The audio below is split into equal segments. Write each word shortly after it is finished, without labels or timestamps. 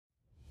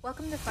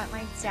Welcome to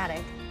Frontline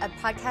Static, a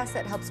podcast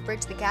that helps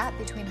bridge the gap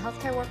between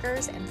healthcare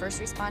workers and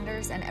first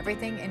responders and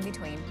everything in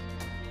between.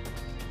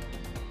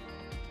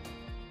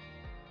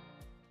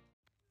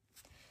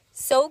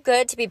 So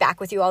good to be back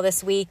with you all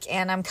this week,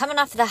 and I'm coming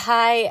off the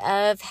high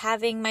of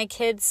having my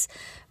kids'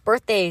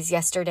 birthdays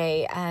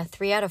yesterday.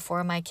 3 out of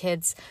 4 of my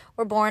kids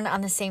were born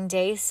on the same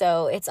day,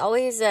 so it's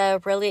always a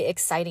really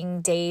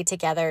exciting day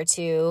together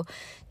to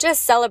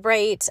just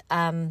celebrate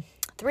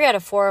 3 out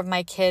of 4 of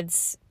my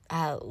kids'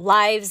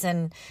 lives,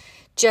 and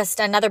just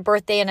another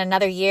birthday and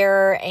another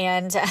year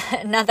and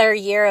another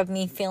year of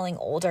me feeling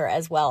older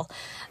as well.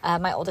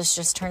 My oldest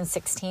just turned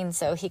 16,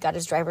 so he got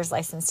his driver's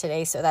license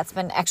today. So that's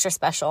been extra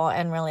special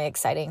and really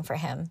exciting for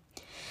him.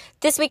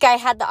 This week, I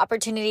had the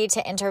opportunity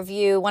to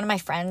interview one of my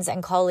friends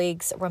and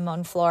colleagues,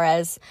 Ramon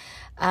Flores.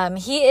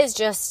 He is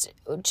just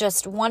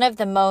one of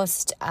the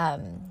most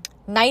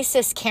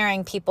nicest,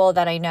 caring people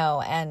that I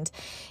know. And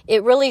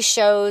it really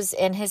shows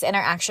in his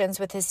interactions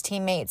with his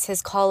teammates,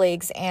 his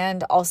colleagues,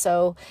 and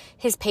also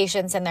his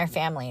patients and their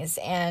families.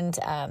 And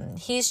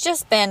he's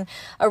just been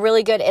a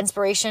really good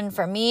inspiration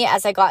for me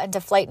as I got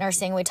into flight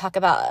nursing. We talk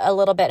about a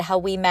little bit how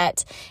we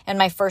met and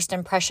my first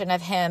impression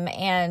of him.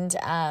 And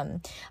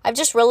I've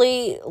just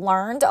really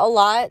learned a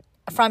lot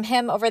from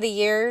him over the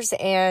years,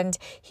 and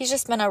he's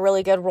just been a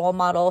really good role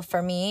model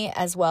for me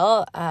as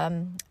well,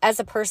 as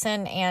a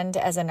person and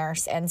as a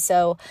nurse. And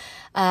so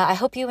I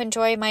hope you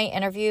enjoy my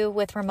interview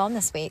with Ramon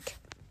this week.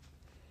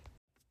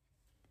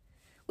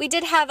 We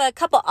did have a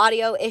couple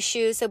audio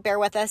issues, so bear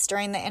with us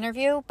during the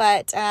interview,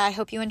 but I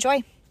hope you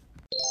enjoy.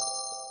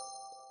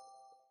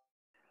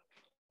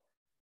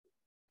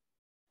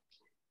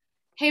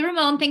 Hey,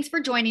 Ramon, thanks for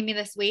joining me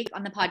this week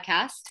on the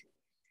podcast.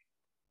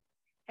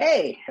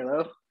 Hey,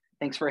 hello.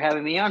 Thanks for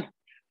having me on.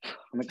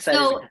 I'm excited.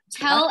 So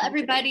tell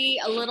everybody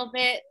a little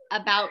bit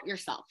about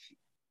yourself.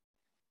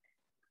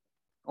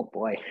 Oh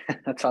boy,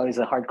 that's always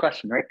a hard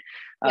question, right?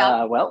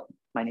 Yeah. Well,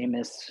 my name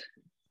is,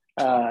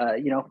 my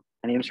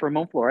name is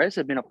Ramon Flores.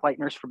 I've been a flight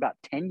nurse for about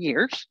 10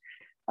 years.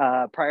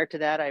 Prior to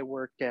that, I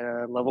worked at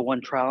a level 1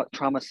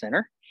 trauma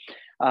center.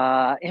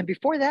 And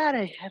before that,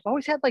 I have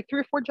always had like 3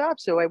 or 4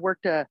 jobs. So I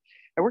worked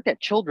at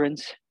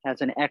Children's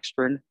as an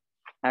extern.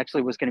 I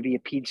actually was going to be a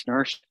peds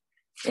nurse,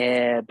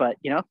 but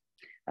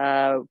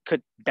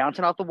could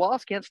bouncing off the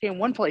walls, can't stay in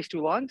one place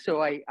too long.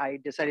 So I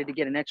decided to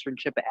get an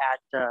externship at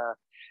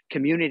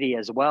Community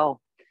as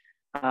well.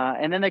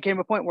 And then there came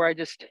a point where I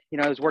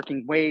was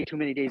working way too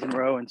many days in a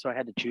row. And so I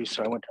had to choose.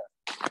 So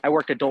I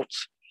worked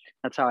adults.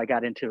 That's how I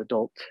got into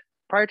adult.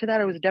 Prior to that,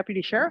 I was a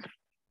deputy sheriff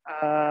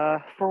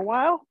for a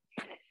while.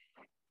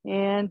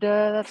 And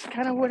that's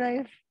kind of what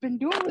I've been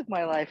doing with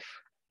my life.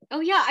 Oh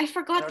yeah, I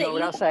forgot that.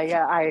 What else?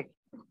 I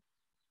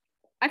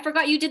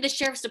forgot you did the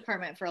sheriff's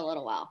department for a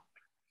little while.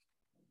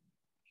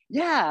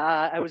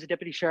 Yeah, I was a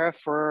deputy sheriff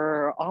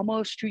for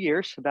almost 2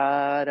 years,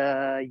 about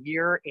a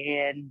year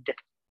and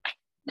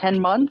 10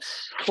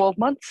 months, 12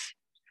 months.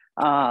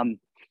 That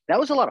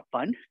was a lot of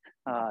fun.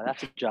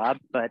 That's a job.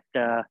 But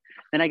then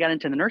I got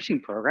into the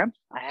nursing program.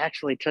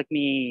 Took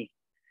me,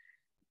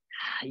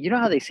 you know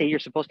how they say you're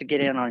supposed to get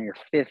in on your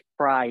 5th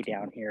fry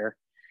down here?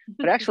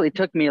 But actually it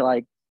took me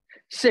like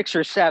 6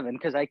 or 7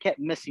 because I kept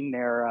missing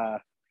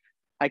their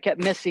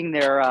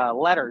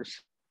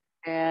letters.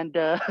 And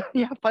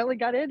finally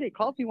got in. They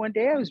called me one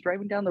day. I was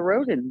driving down the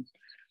road and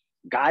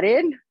got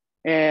in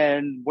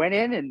and went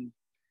in, and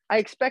I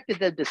expected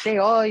them to say,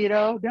 "Oh,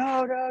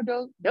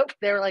 no. Nope."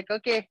 They were like,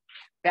 "Okay,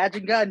 badge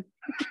and gun.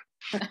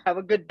 Have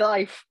a good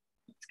life."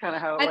 It's kind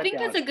of how I think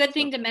that's a good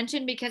thing to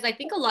mention, because I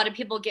think a lot of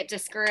people get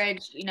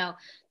discouraged.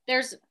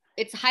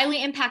 It's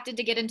highly impacted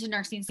to get into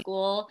nursing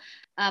school.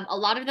 A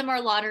lot of them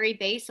are lottery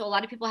based, so a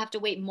lot of people have to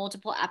wait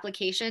multiple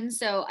applications.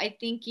 So I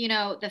think,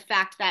 the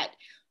fact that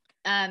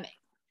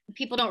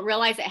people don't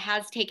realize it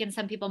has taken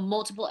some people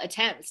multiple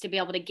attempts to be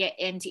able to get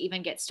in, to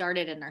even get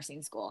started in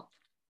nursing school.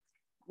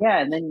 Yeah,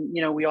 and then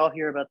we all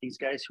hear about these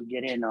guys who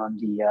get in on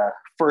the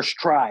first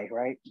try,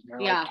 right?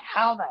 Yeah. Like,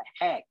 how the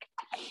heck?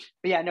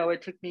 But yeah, no,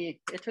 it took me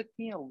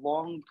a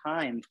long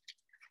time,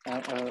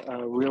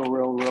 a real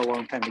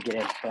long time to get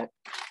in.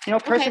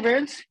 But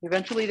perseverance.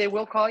 Eventually, they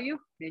will call you,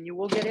 and you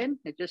will get in.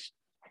 It just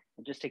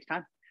takes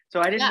time.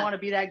 So I didn't want to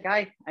be that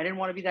guy. I didn't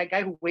want to be that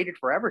guy who waited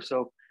forever.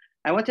 So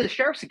I went to the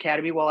Sheriff's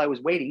Academy while I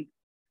was waiting.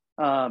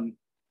 I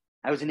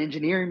was an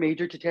engineering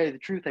major, to tell you the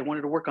truth. I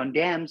wanted to work on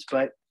dams,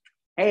 but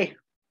hey,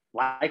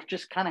 life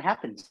just kind of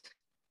happens.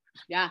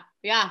 Yeah.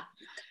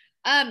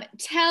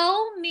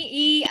 Tell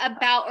me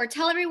about, or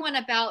tell everyone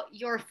about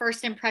your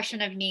first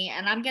impression of me,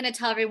 and I'm going to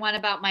tell everyone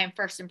about my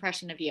first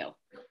impression of you.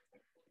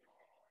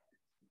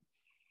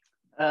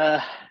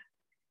 Well,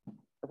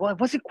 I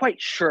wasn't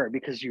quite sure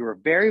because you were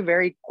very,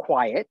 very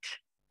quiet.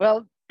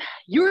 Well,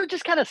 you were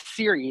just kind of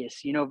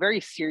serious,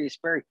 very serious,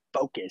 very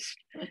focused.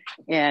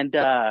 And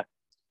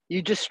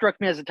you just struck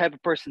me as the type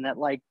of person that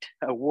liked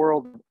a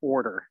world of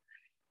order.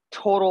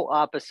 Total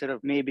opposite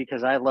of me,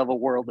 because I love a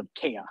world of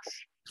chaos.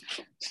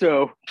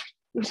 So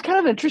it was kind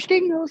of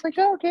interesting. I was like,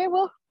 oh, okay,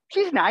 well,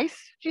 she's nice.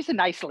 She's a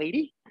nice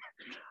lady.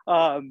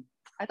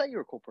 I thought you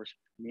were a cool person.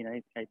 I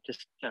mean, I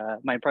just,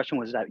 my impression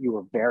was that you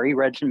were very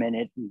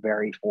regimented and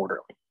very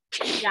orderly.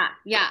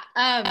 Yeah.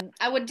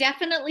 I would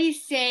definitely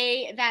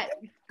say that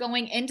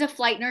going into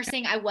flight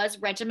nursing, I was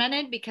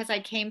regimented because I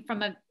came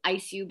from an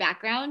ICU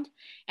background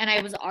and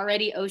I was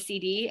already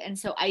OCD. And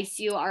so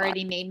ICU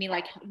already made me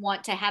like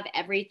want to have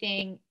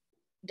everything,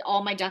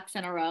 all my ducks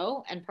in a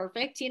row and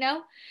perfect,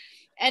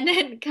 And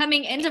then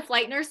coming into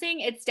flight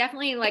nursing, it's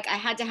definitely like I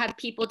had to have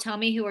people tell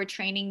me who are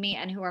training me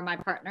and who are my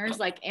partners,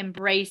 like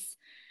embrace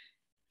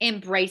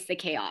the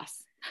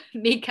chaos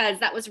because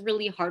that was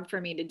really hard for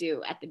me to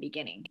do at the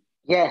beginning.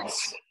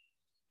 Yes.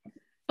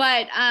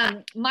 But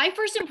my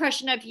first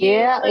impression of you.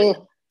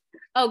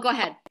 Oh, go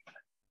ahead.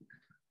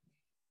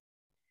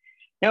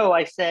 No,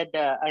 I said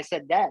that.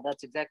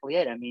 That's exactly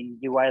it. I mean,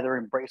 you either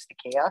embrace the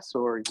chaos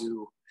or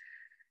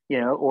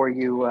you're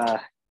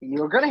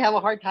going to have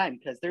a hard time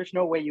because there's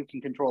no way you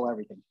can control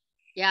everything.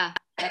 Yeah,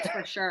 that's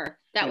for sure.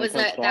 That was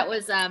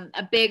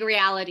a big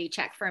reality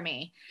check for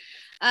me.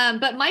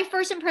 But my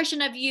first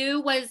impression of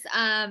you was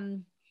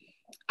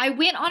I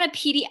went on a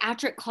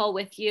pediatric call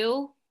with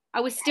you. I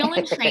was still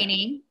in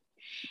training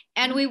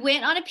and we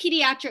went on a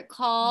pediatric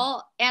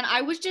call and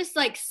I was just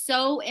like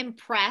so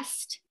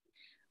impressed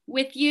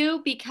with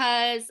you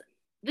because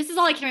this is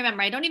all I can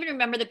remember. I don't even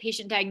remember the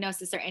patient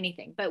diagnosis or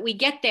anything, but we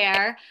get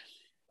there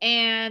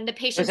and the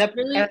patient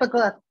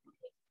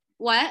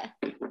What?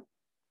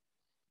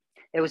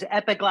 It was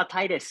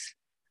epiglottitis.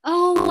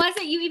 Oh, was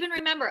it? You even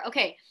remember?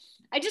 Okay.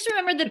 I just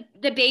remember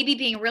the baby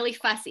being really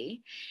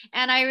fussy.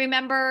 And I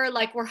remember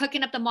like we're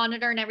hooking up the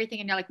monitor and everything.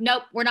 And you're like,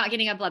 nope, we're not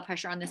getting a blood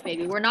pressure on this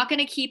baby. We're not going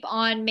to keep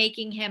on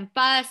making him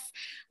fuss.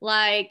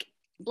 Like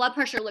blood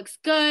pressure looks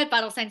good.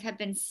 Vital signs have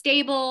been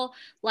stable.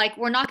 Like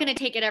we're not going to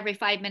take it every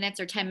 5 minutes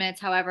or 10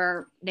 minutes,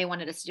 however they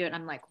wanted us to do it. And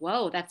I'm like,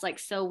 whoa, that's like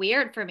so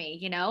weird for me,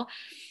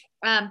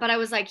 But I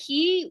was like,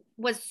 he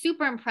was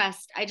super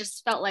impressed. I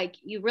just felt like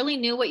you really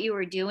knew what you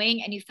were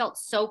doing and you felt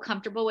so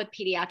comfortable with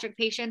pediatric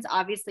patients,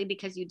 obviously,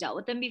 because you dealt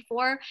with them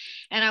before.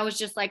 And I was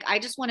just like, I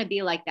just want to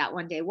be like that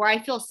one day where I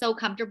feel so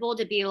comfortable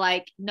to be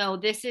like, no,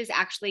 this is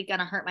actually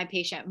going to hurt my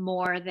patient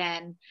more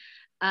than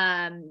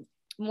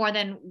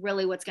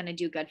really what's going to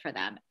do good for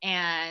them.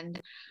 And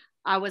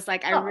I was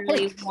like, I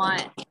really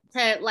want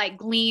to like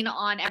glean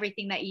on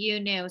everything that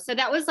you knew. So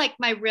that was like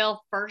my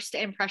real first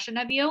impression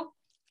of you.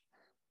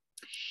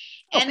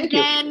 And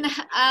then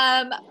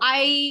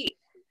I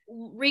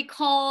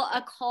recall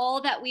a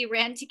call that we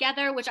ran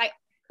together, which I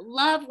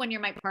love when you're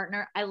my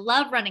partner. I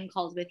love running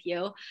calls with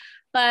you.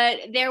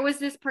 But there was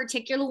this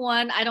particular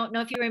one, I don't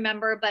know if you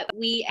remember, but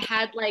we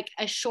had like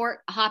a short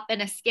hop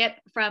and a skip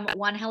from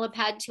one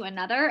helipad to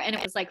another. And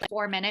it was like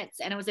 4 minutes.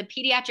 And it was a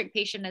pediatric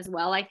patient as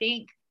well, I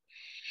think.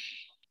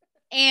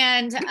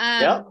 And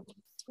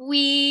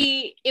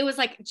it was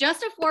like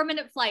just a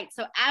 4-minute flight.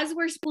 So as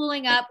we're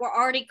spooling up, we're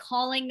already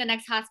calling the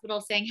next hospital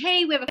saying,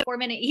 hey, we have a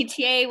 4-minute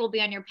ETA. We'll be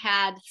on your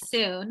pad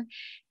soon,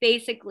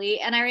 basically.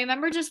 And I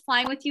remember just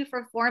flying with you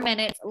for 4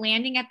 minutes,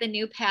 landing at the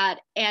new pad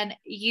and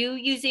you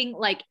using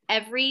like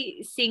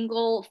every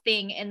single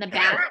thing in the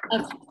back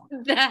of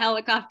the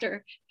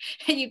helicopter.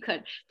 And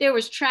there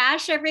was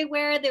trash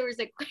everywhere. There was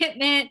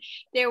equipment.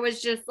 There was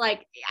just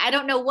like, I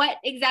don't know what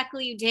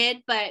exactly you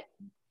did, but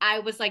I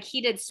was like,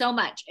 he did so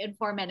much in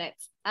 4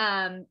 minutes.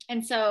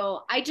 And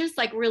so I just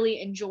like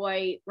really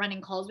enjoy running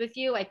calls with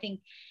you. I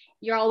think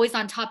you're always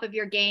on top of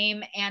your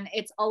game and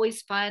it's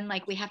always fun.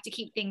 Like we have to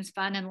keep things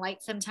fun and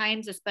light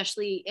sometimes,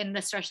 especially in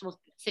the stressful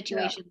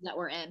situations that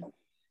we're in.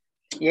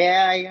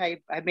 Yeah,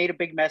 I made a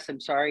big mess. I'm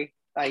sorry.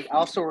 I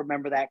also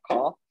remember that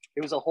call.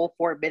 It was a whole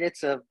 4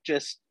 minutes of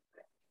just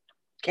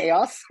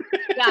chaos.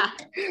 Yeah.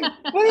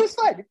 But it was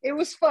fun. It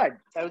was fun.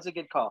 That was a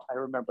good call. I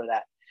remember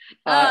that.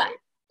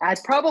 I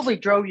probably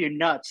drove you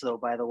nuts, though,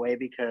 by the way,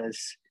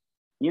 because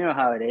you know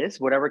how it is.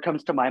 Whatever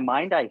comes to my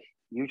mind, I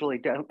usually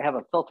don't have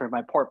a filter.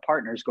 My poor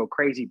partners go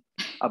crazy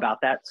about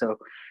that. So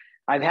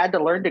I've had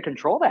to learn to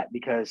control that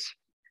because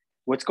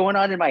what's going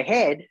on in my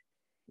head,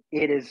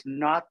 it is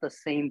not the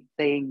same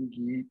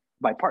thing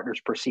my partner's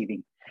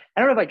perceiving.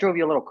 I don't know if I drove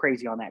you a little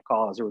crazy on that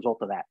call as a result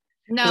of that.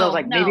 No, I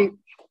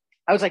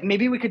was like,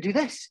 maybe we could do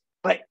this,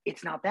 but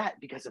it's not that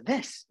because of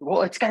this.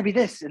 Well, it's got to be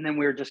this. And then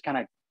we were just kind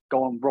of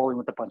rolling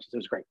with the punches. It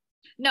was great.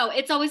 No,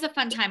 it's always a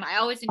fun time. I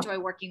always enjoy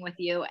working with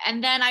you.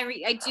 And then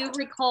I do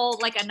recall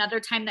like another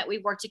time that we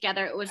worked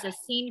together. It was a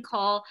scene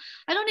call.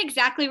 I don't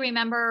exactly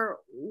remember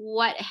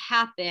what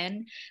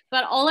happened,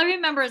 but all I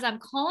remember is I'm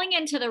calling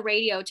into the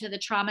radio to the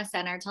trauma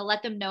center to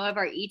let them know of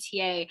our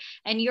ETA.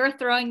 And you're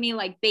throwing me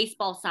like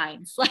baseball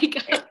signs, like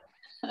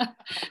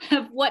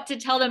of what to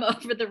tell them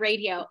over the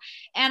radio.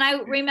 And I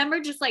remember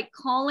just like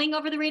calling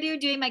over the radio,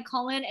 doing my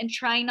call in and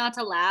trying not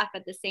to laugh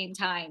at the same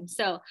time.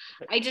 So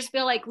I just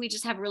feel like we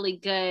just have really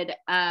good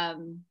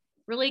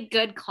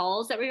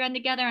calls that we run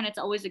together. And it's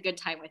always a good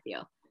time with you.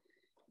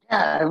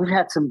 Yeah, we've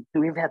had some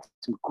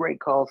great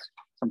calls,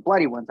 some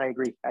bloody ones. I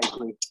agree.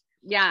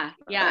 Yeah.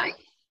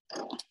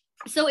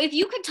 So if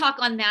you could talk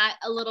on that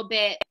a little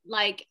bit,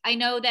 like I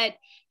know that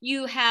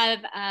you have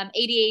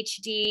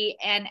ADHD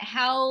and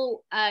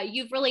how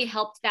you've really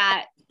helped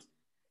that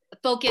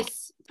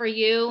focus for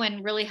you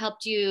and really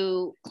helped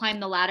you climb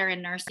the ladder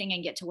in nursing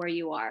and get to where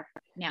you are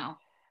now?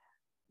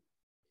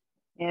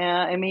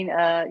 Yeah, I mean,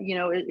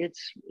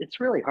 it's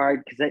really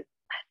hard because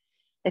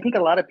I think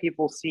a lot of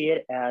people see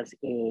it as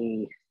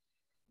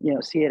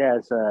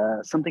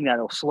something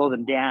that'll slow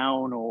them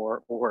down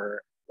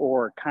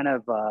or kind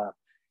of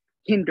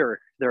hinder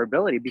their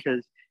ability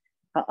because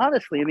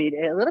honestly, I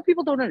mean, a lot of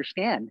people don't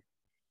understand.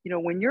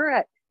 When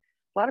a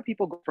lot of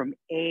people go from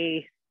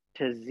A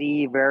to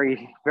Z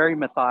very, very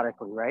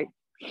methodically, right?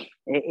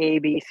 A,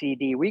 B, C,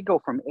 D. We go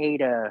from A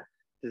to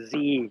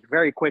Z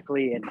very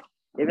quickly, and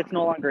if it's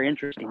no longer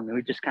interesting,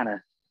 we just kind of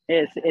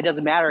it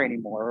doesn't matter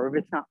anymore. Or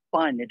if it's not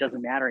fun, it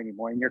doesn't matter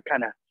anymore, and you're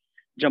kind of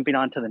jumping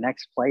on to the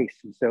next place.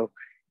 And so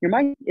your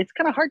mind, it's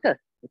hard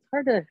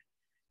to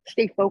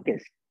stay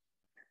focused.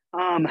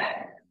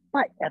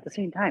 But at the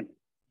same time,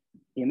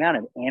 the amount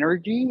of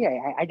energy,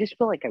 I just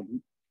feel like I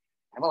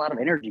have a lot of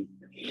energy.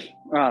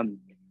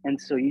 And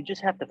so you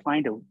just have to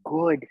find a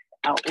good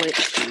outlet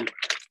to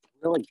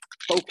really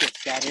focus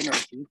that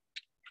energy.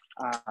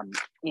 I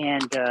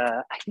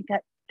think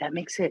that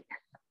makes it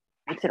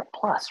a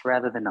plus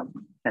rather than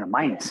a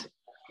minus.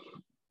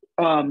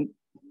 I've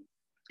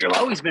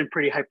always been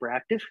pretty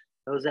hyperactive.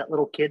 I was that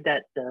little kid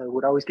that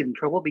would always get in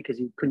trouble because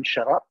he couldn't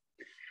shut up.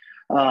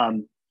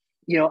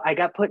 I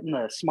got put in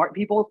the smart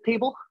people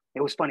table.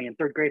 It was funny. In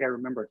third grade, I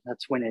remember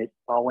that's when it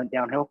all went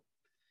downhill.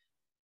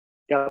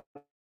 And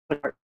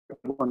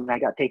I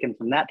got taken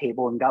from that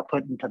table and got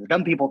put into the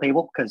dumb people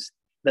table because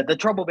the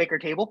troublemaker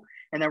table,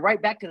 and then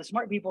right back to the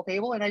smart people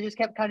table. And I just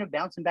kept kind of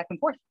bouncing back and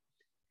forth.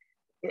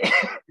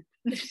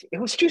 It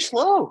was too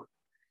slow.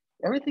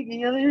 Everything,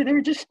 they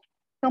were just,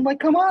 I'm like,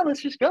 come on,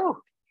 let's just go.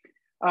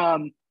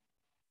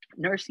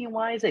 Nursing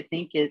wise, I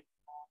think it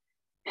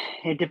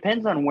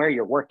depends on where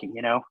you're working.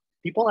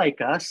 People like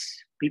us,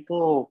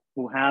 people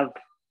who are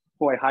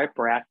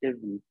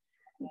hyperactive and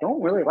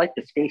don't really like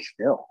to stay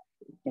still,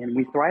 and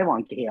we thrive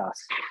on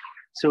chaos.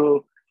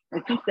 So I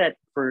think that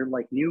for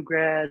like new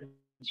grads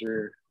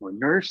or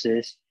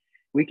nurses,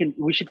 we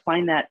should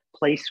find that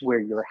place where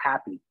you're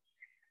happy.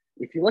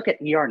 If you look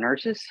at ER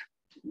nurses,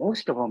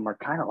 most of them are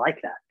kind of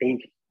like that.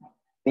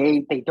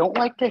 They don't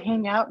like to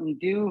hang out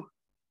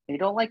they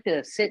don't like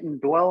to sit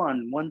and dwell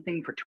on one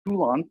thing for too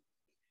long.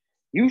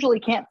 Usually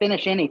can't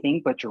finish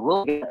anything, but you're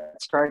really good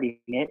at starting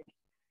it.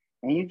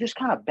 And you just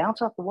kind of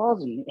bounce off the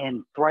walls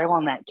and thrive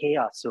on that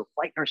chaos. So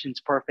flight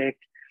nursing's perfect.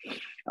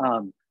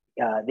 The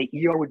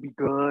ER would be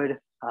good.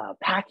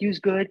 PACU's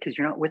good because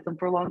you're not with them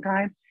for a long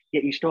time,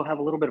 yet you still have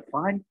a little bit of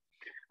fun.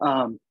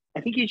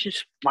 I think you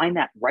just find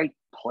that right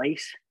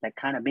place that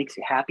kind of makes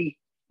you happy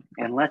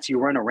and lets you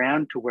run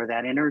around to where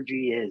that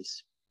energy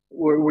is,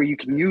 where you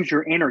can use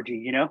your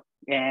energy,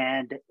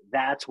 and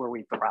that's where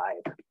we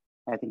thrive.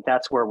 I think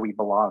that's where we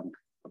belong.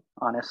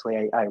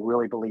 Honestly, I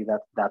really believe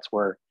that's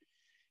where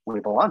we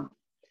belong.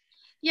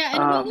 Yeah.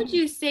 And what would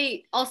you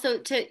say also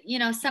to,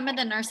 some of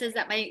the nurses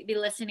that might be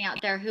listening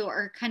out there who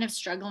are kind of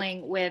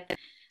struggling with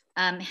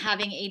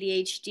having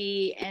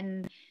ADHD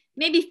and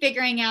maybe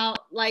figuring out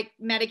like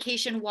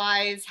medication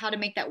wise, how to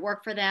make that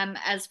work for them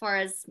as far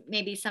as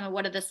maybe some of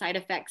what are the side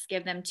effects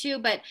give them too,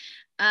 but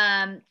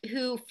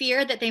who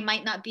fear that they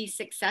might not be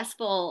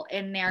successful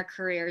in their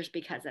careers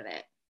because of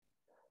it?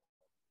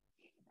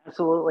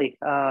 Absolutely.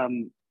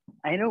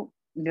 I don't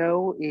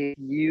know if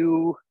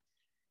you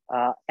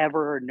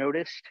ever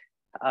noticed,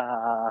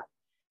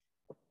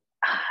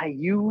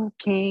 you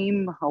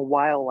came a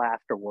while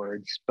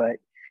afterwards, but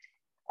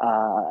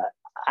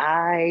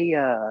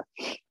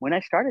when I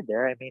started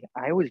there, I mean,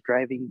 I was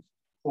driving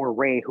for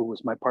Ray, who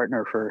was my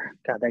partner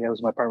that guy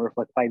was my partner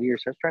for like 5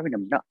 years. I was driving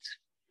him nuts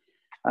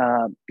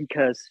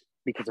because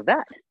of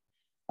that.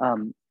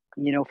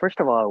 First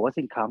of all, I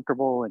wasn't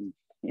comfortable in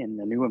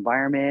the new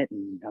environment,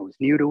 and I was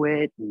new to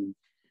it,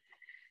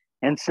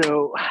 and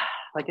so,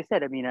 like I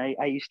said, I mean,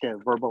 I used to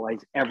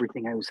verbalize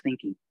everything I was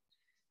thinking,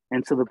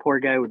 and so the poor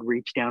guy would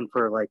reach down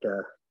for like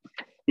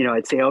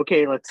I'd say,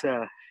 okay, let's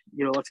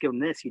give him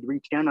this. He'd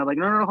reach down. I'm like,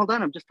 no, hold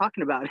on, I'm just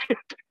talking about it,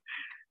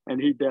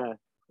 and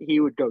he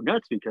would go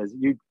nuts because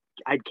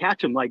I'd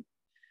catch him like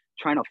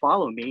trying to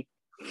follow me,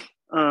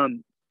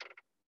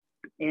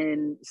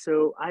 and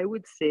so I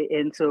would say,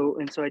 and so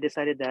I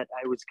decided that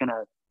I was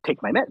gonna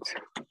take my meds.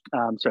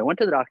 So I went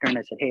to the doctor and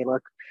I said, hey,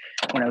 look,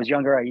 when I was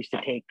younger, I used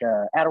to take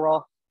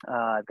Adderall.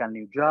 I've got a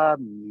new job,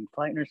 new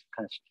flight nurse.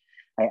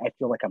 I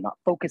feel like I'm not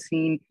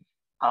focusing.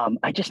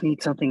 I just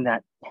need something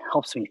that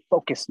helps me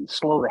focus and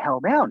slow the hell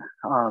down.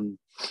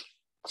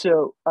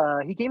 So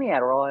he gave me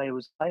Adderall. It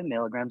was 5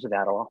 milligrams of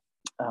Adderall,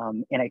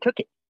 and I took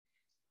it.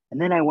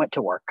 And then I went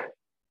to work,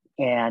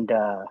 and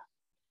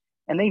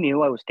they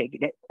knew I was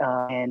taking it,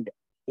 and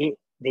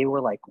they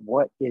were like,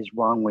 "What is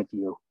wrong with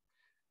you?"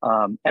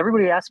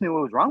 Everybody asked me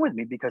what was wrong with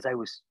me because I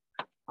was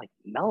like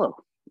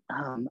mellow.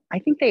 I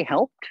think they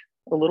helped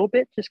a little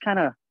bit, just kind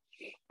of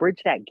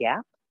bridge that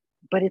gap,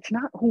 but it's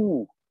not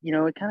who,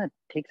 it kind of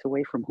takes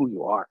away from who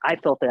you are. I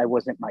felt that I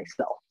wasn't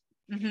myself.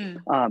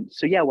 Mm-hmm.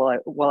 So yeah,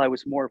 while I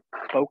was more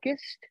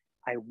focused,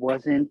 I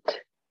wasn't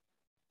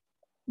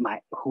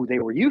who they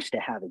were used to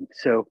having.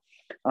 So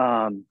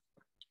I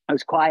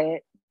was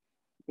quiet.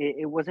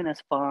 It wasn't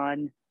as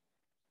fun.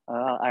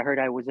 I heard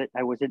I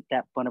wasn't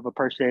that fun of a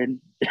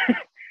person.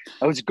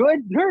 I was a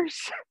good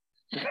nurse.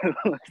 I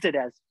wasn't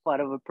as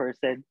fun of a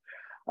person.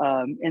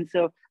 And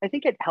so I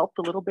think it helped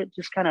a little bit,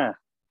 just kind of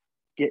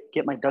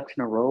get my ducks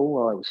in a row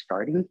while I was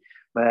starting,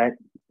 but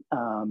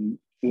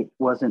it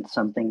wasn't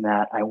something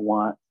that I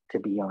want to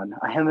be on.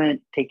 I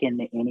haven't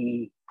taken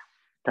any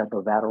type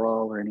of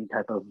Adderall or any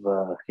type of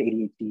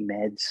ADHD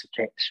meds,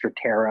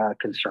 Strattera,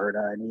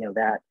 Concerta, any of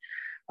that.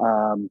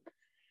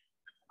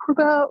 For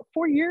about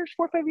 4 years,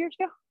 4 or 5 years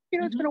now.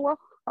 It's been a while.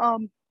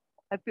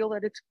 I feel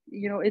that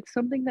it's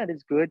something that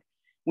is good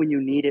when you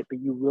need it, but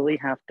you really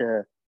have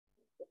to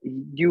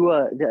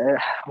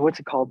what's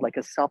it called, like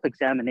a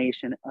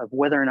self-examination of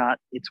whether or not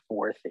it's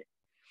worth it.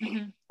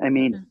 I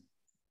mean,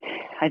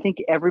 I think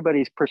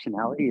everybody's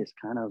personality is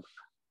kind of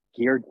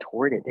geared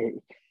toward it.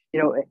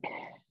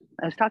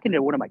 I was talking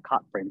to one of my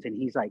cop friends, and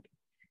he's like,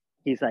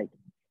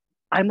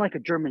 I'm like a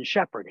German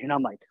Shepherd, and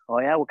I'm like, oh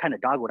yeah, what kind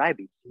of dog would I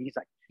be? And he's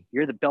like,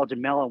 you're the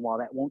Belgian Malinois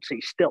that won't stay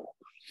still.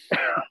 I'm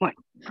like,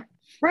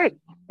 right,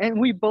 and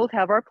we both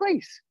have our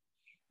place,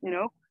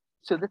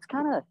 So that's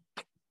kind of,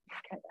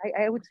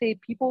 I would say,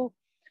 people,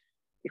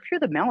 if you're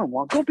the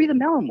Malinois, go be the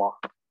Malinois.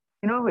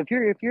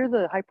 If you're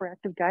the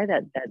hyperactive guy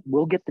that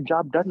will get the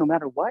job done no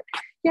matter what,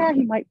 yeah,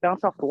 he might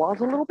bounce off the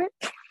walls a little bit,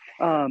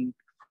 but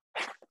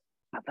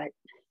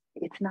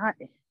it's not.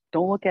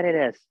 Don't look at it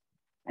as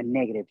a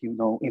negative.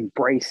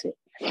 Embrace it.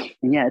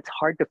 And yeah, it's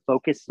hard to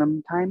focus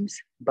sometimes,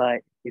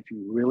 but if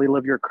you really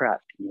love your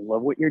craft and you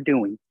love what you're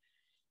doing,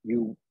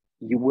 you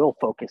will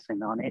focus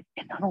in on it.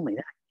 And not only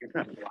that, you're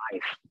gonna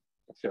thrive.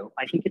 So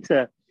I think it's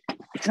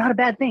not a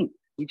bad thing.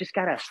 You just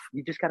gotta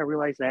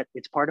realize that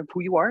it's part of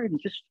who you are, and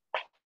just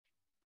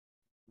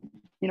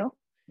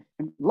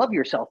love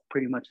yourself.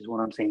 Pretty much is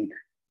what I'm saying.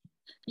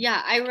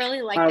 Yeah, I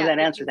really like that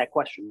answered that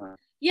question.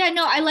 Yeah,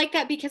 no, I like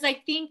that, because I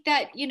think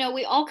that,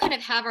 we all kind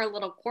of have our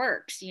little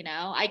quirks.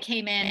 I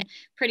came in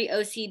pretty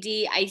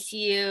OCD,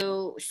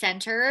 ICU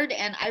centered,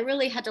 and I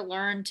really had to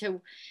learn to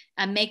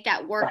make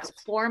that work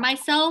for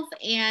myself,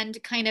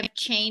 and kind of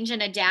change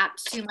and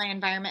adapt to my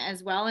environment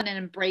as well, and then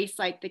embrace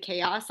like the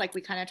chaos, like we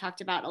kind of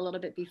talked about a little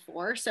bit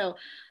before. So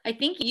I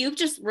think you've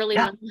just really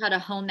learned how to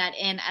hone that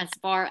in as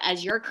far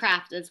as your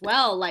craft as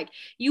well. Like,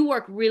 you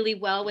work really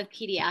well with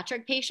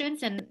pediatric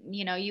patients, and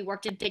you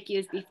worked in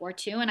PICUs before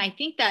too. And I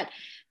think that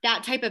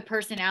type of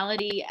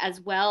personality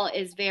as well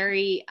is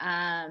very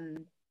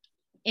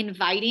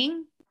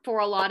inviting for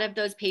a lot of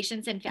those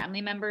patients and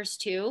family members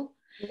too.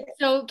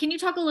 So can you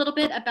talk a little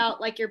bit about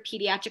like your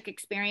pediatric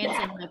experience,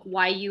 and like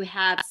why you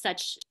have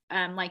such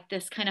like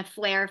this kind of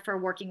flair for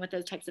working with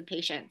those types of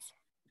patients?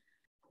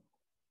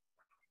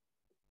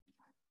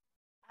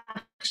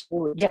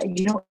 So,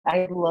 yeah,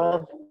 I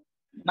love,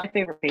 my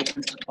favorite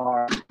patients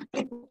are,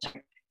 can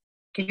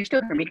you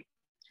still hear me?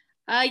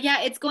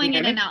 Yeah, it's going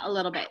in and out a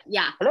little bit.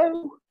 Yeah.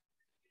 Hello?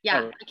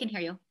 Yeah, I can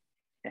hear you.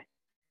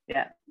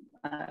 Yeah.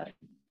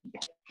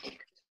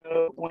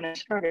 So when I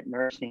started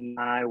nursing,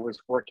 I was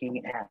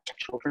working at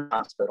Children's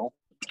Hospital.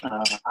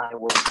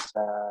 What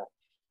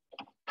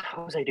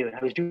was I doing?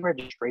 I was doing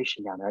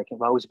registration down there.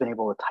 I've always been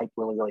able to type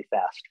really, really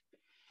fast.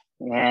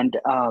 And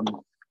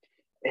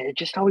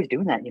just always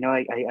doing that.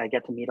 I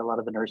get to meet a lot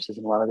of the nurses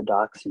and a lot of the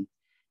docs, and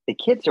the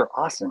kids are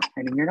awesome.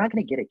 I mean, you're not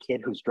going to get a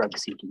kid who's drug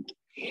seeking.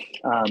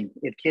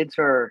 If kids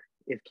are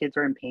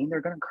in pain,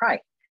 they're going to cry.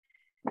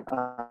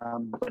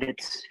 But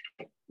it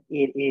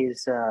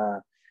is,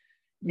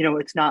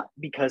 it's not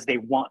because they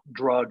want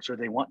drugs or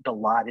they want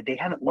Dilaudid. They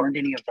haven't learned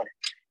any of the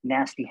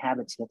nasty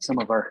habits that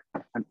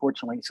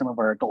unfortunately, some of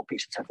our adult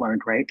patients have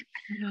learned, right?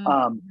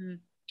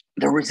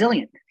 They're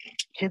resilient.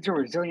 Kids are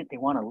resilient. They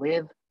want to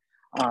live.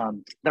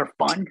 They're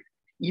fun.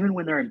 Even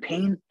when they're in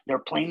pain, they're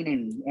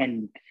playing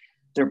and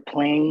they're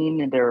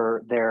playing, and they're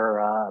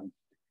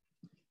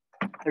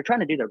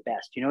trying to do their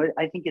best.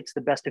 I think it's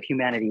the best of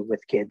humanity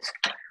with kids.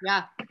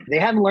 Yeah. They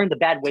haven't learned the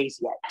bad ways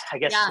yet, I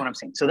guess is what I'm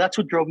saying. So that's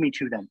what drove me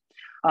to them.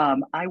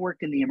 I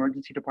worked in the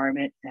emergency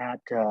department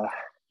at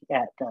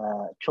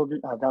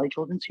Valley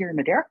Children's here in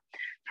Madera.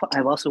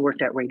 I've also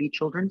worked at Rady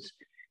Children's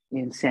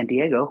in San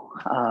Diego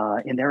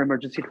in their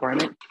emergency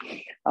department.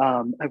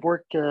 I've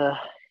worked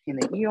in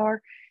the ER,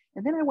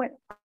 and then I went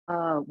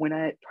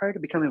prior to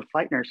becoming a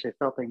flight nurse, I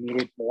felt I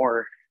needed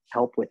more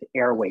help with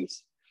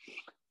airways,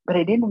 but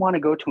I didn't want to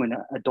go to an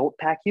adult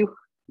PACU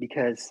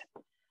because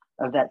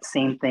of that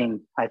same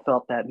thing. I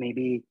felt that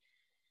maybe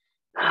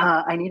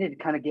I needed to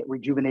kind of get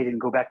rejuvenated and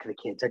go back to the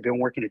kids. I'd been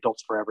working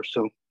adults forever.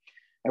 So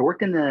I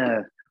worked in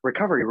the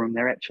recovery room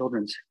there at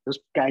Children's. Those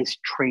guys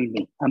trained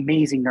me.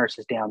 Amazing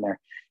nurses down there.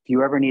 If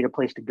you ever need a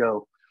place to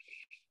go,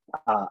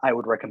 I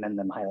would recommend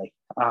them highly.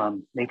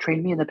 They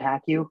trained me in the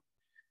PACU.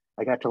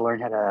 I got to learn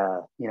how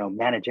to,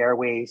 manage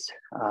airways,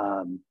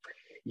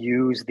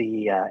 use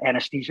the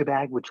anesthesia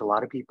bag, which a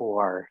lot of people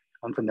are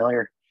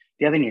unfamiliar.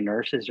 Do you have any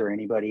nurses or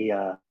anybody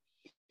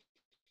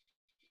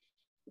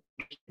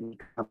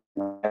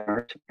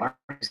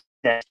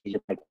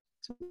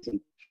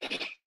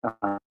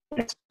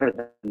It's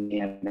better than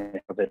the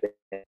end of it.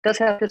 It does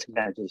have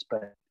disadvantages,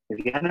 but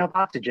if you have enough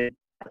oxygen,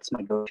 that's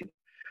my go-to.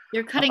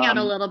 You're cutting out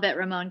a little bit,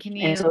 Ramon. Can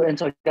you? And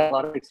so I got a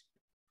lot of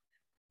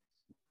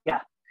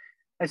yeah.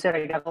 I said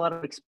I got a lot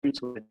of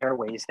experience with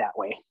airways that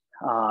way.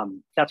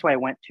 That's why I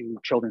went to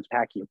Children's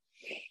PACU,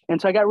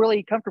 and so I got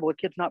really comfortable with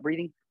kids not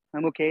breathing.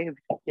 I'm okay if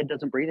a kid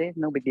doesn't breathe,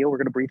 no big deal. We're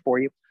going to breathe for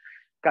you.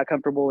 Got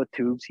comfortable with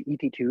tubes, ET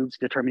tubes,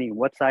 determining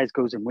what size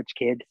goes in which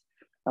kid.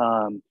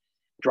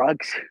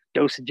 Drugs,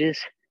 dosages.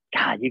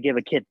 God, you give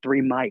a kid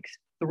three mics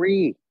of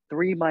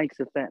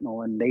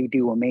fentanyl, and they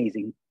do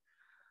amazing.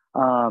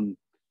 The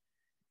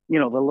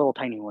little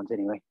tiny ones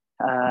anyway.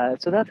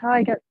 So that's how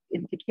I got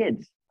into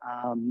kids.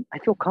 I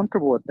feel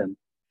comfortable with them.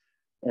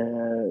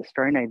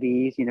 Starting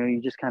IVs,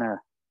 you just kind of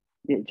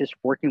just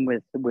working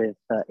with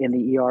in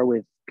the ER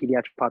with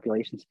pediatric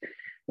populations.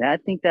 And I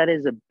think that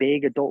is a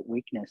big adult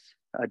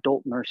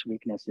nurse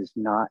weakness is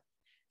not,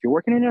 if you're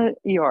working in an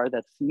ER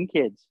that's seeing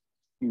kids,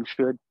 you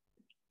should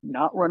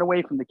not run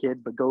away from the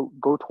kid, but go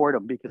toward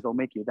them because they'll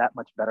make you that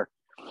much better.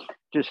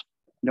 Just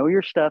know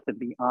your stuff and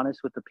be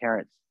honest with the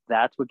parents.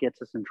 That's what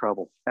gets us in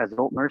trouble. As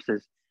adult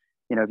nurses,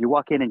 if you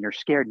walk in and you're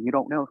scared and you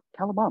don't know,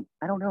 tell the mom,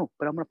 I don't know,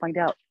 but I'm going to find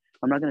out.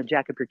 I'm not going to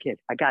jack up your kid.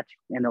 I got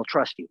you. And they'll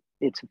trust you.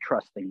 It's a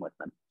trust thing with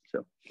them.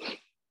 So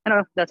I don't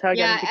know. That's how I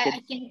got into kids.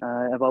 I think...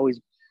 I've always...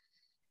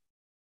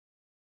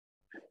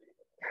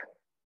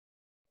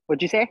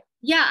 What'd you say?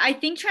 Yeah, I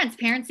think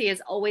transparency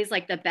is always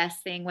like the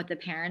best thing with the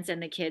parents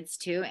and the kids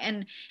too.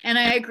 And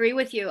I agree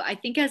with you. I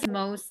think as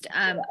most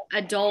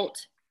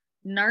adult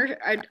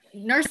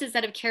nurses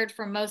that have cared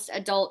for most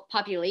adult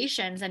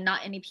populations and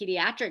not any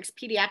pediatrics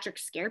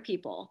scare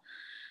people.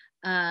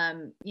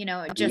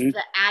 Just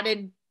the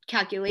added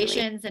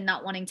calculations and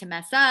not wanting to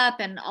mess up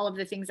and all of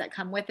the things that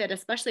come with it,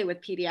 especially with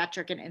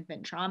pediatric and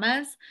infant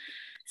traumas.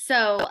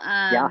 So,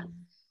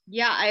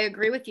 yeah, I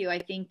agree with you. I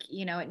think,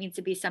 it needs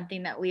to be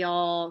something that we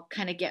all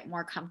kind of get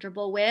more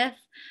comfortable with.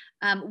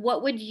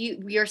 What would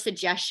your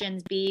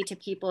suggestions be to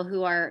people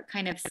who are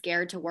kind of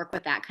scared to work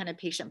with that kind of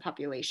patient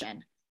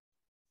population?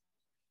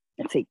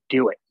 And say,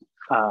 do it.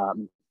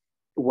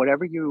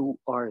 Whatever you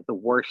are the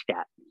worst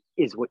at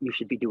is what you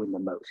should be doing the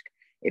most.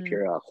 If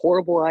you're a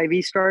horrible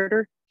IV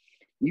starter,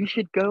 you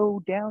should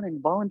go down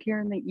and volunteer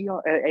in the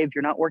ER. If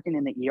you're not working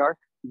in the ER,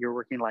 you're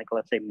working like,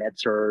 let's say, med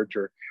surg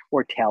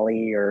or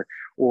tele,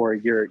 or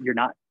you're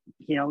not,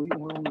 you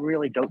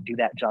really don't do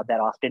that job that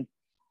often.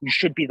 You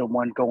should be the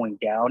one going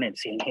down and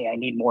saying, hey, I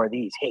need more of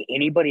these. Hey,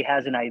 anybody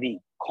has an IV,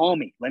 call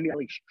me. Let me at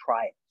least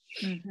try it.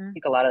 Mm-hmm. I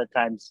think a lot of the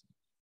times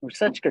we're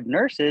such good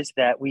nurses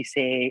that we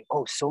say,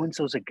 oh,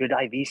 so-and-so's a good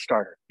IV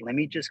starter. Let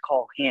me just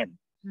call him.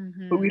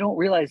 Mm-hmm. But we don't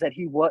realize that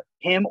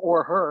him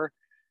or her,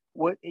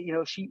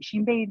 she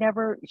may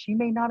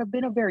not have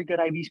been a very good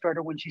IV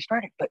starter when she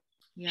started, but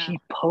she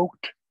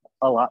poked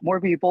a lot more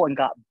people and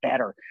got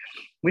better.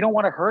 We don't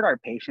want to hurt our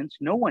patients.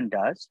 No one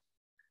does.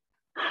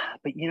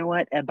 But you know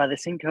what? And by the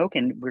same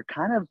token, we're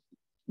kind of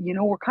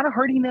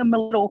hurting them a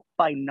little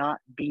by not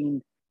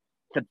being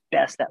the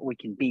best that we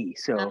can be.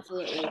 So,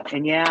 absolutely.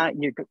 And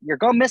you're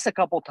going to miss a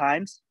couple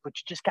times, but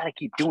you just got to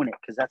keep doing it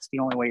because that's the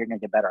only way you're going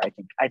to get better.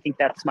 I think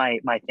that's my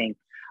thing.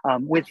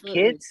 With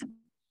absolutely. Kids,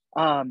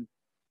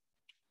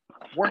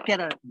 work at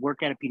a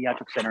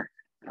pediatric center.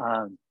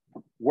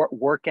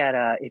 Work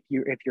at if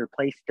your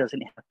place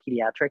doesn't have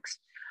pediatrics.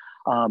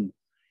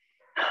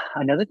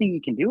 Another thing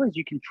you can do is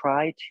you can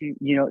try to,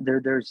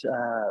 there's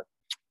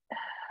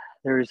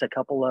a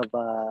couple of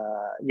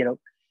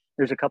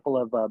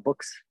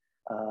books.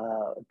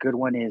 A good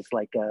one is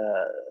like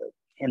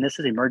and this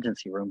is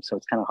emergency room, so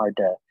it's kind of hard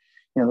to,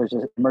 there's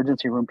an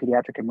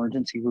pediatric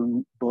emergency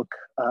room book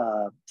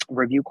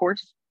review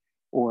course,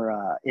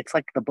 or it's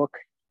like the book,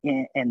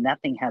 and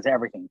that thing has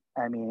everything.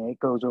 I mean, it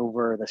goes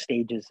over the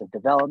stages of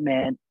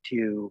development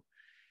to,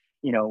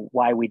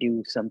 why we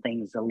do some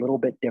things a little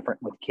bit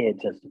different with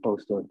kids as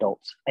opposed to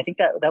adults. I think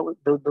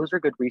those are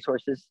good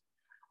resources.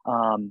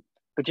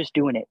 But just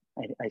doing it,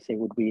 I say,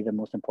 would be the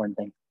most important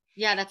thing.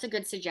 Yeah, that's a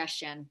good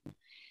suggestion.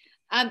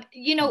 I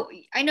know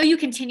you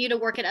continue to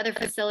work at other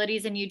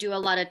facilities and you do a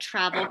lot of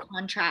travel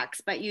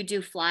contracts, but you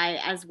do fly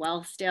as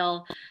well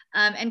still.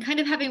 And kind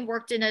of having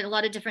worked in a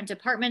lot of different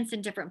departments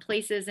in different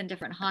places and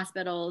different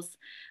hospitals,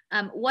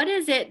 what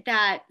is it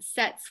that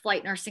sets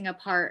flight nursing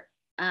apart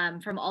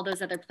from all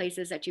those other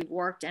places that you've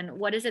worked? And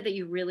what is it that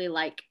you really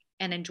like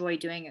and enjoy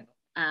doing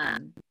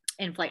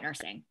in flight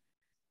nursing?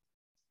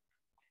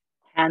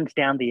 Hands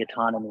down, the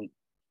autonomy.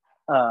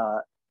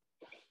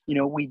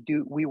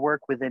 We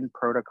work within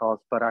protocols,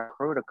 but our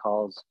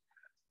protocols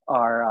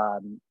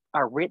are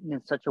written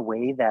in such a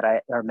way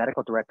that our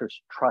medical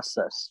directors trust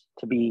us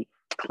to be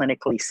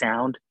clinically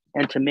sound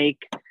and to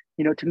make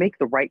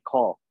the right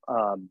call.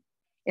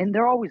 And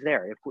they're always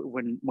there if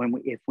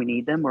we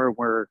need them, or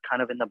we're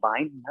kind of in the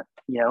bind.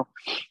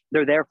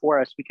 They're there for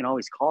us. We can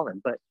always call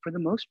them. But for the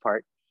most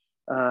part,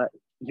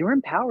 you're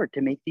empowered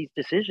to make these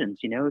decisions.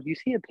 If you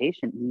see a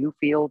patient and you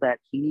feel that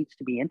he needs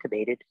to be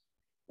intubated,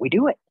 we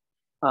do it.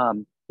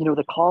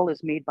 The call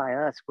is made by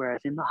us,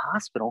 whereas in the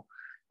hospital,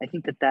 I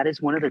think that that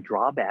is one of the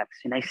drawbacks.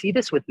 And I see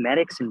this with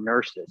medics and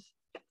nurses.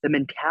 The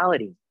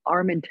mentality,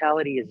 our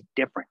mentality is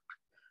different.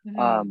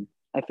 Mm-hmm.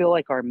 I feel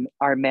like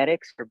our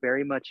medics are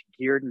very much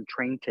geared and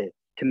trained to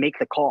make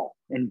the call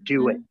and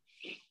do it.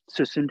 Mm-hmm.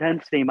 So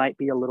sometimes they might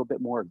be a little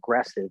bit more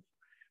aggressive.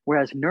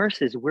 Whereas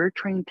nurses, we're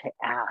trained to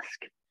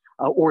ask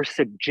or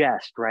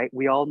suggest, right?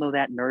 We all know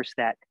that nurse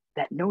that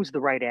knows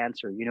the right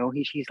answer. You know,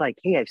 she's like,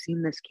 hey, I've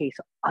seen this case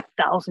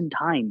 1,000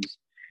 times.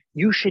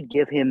 You should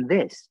give him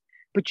this.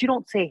 But you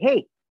don't say,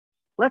 hey,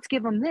 let's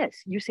give him this.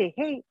 You say,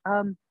 hey,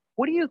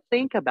 what do you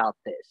think about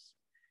this?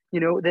 You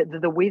know,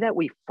 the way that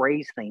we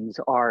phrase things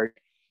are,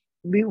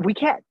 we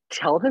can't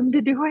tell them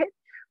to do it,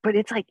 but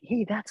it's like,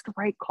 hey, that's the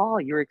right call.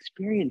 You're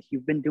experienced.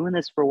 You've been doing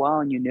this for a while,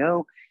 and you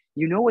know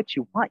what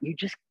you want. You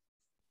just,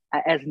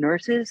 as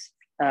nurses,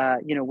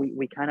 you know,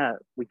 we kind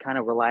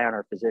of rely on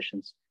our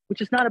physicians,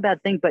 which is not a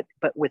bad thing. But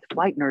with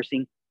flight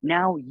nursing,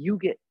 now you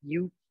get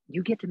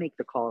to make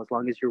the call as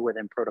long as you're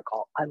within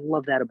protocol. I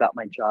love that about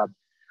my job.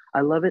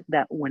 I love it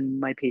that when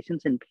my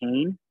patient's in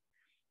pain,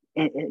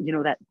 and you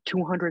know, that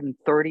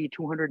 230,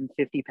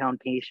 250 pound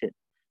patient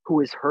who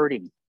is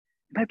hurting,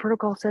 my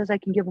protocol says I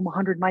can give them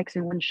 100 mics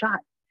in one shot.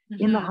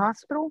 In the Mm-hmm.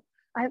 hospital,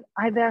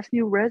 I've asked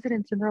new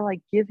residents and they're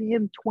like, give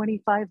him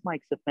 25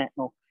 mics of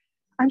fentanyl.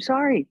 I'm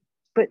sorry,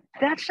 but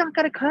that's not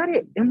going to cut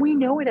it. And we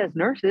know it as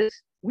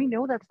nurses. We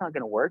know that's not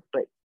going to work,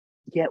 but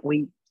yet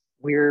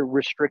we're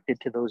restricted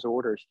to those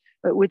orders,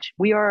 but which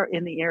we are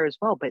in the air as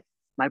well. But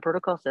my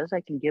protocol says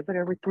I can give it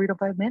every 3 to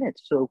 5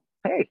 minutes. So,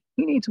 hey,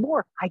 he needs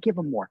more. I give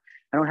him more.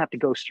 I don't have to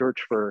go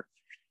search or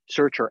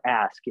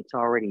ask. It's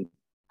already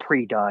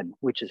pre-done,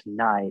 which is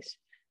nice.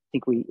 I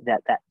think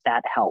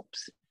that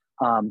helps.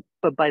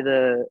 But by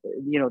the,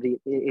 you know,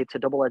 it's a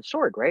double-edged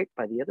sword, right?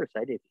 By the other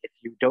side, if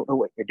you don't know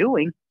what you're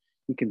doing,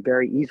 you can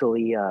very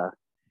easily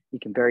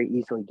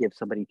give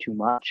somebody too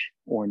much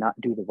or not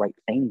do the right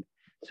thing.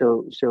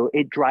 So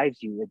it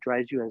drives you as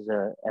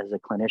a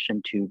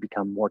clinician to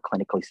become more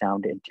clinically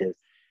sound and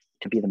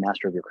to be the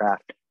master of your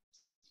craft.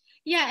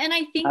 Yeah. And I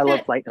I think love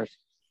that, flight nurse.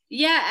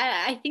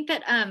 yeah, I think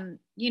that,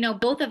 you know,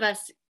 both of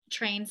us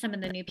train some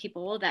of the new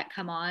people that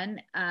come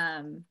on,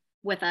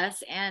 with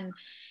us.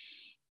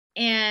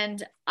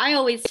 And I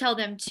always tell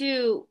them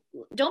too,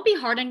 don't be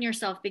hard on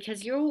yourself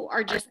because you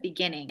are just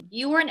beginning.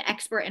 You were an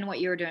expert in what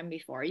you were doing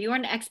before. You were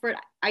an expert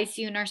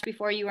ICU nurse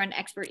before. You were an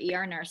expert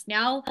ER nurse.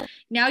 Now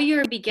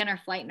you're a beginner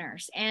flight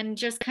nurse, and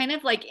just kind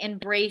of like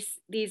embrace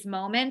these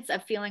moments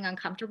of feeling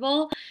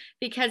uncomfortable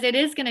because it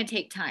is going to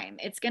take time.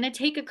 It's going to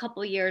take a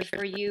couple years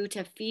for you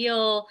to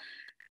feel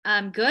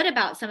good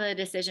about some of the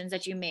decisions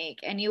that you make,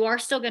 and you are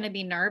still going to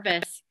be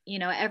nervous, you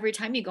know, every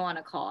time you go on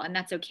a call, and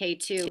that's okay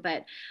too.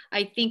 But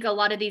I think a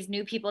lot of these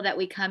new people that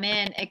we come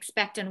in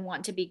expect and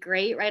want to be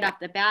great right off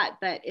the bat,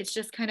 but it's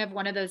just kind of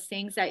one of those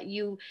things that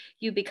you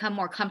become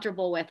more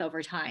comfortable with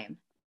over time.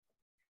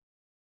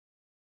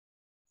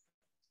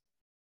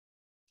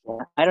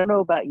 Yeah. I don't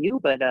know about you,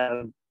 but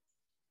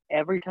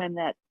every time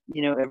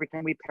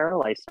we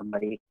paralyze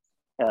somebody,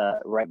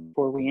 right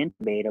before we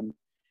intubate them,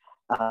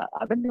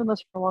 I've been doing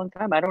this for a long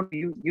time. I don't.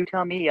 You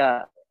tell me.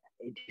 Do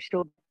you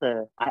still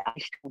I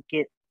still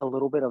get a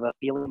little bit of a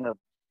feeling of,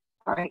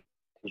 all right,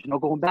 there's no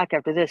going back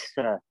after this.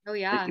 Oh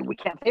yeah. We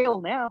can't fail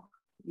now.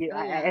 Yeah.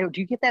 Oh yeah.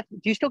 Do you get that?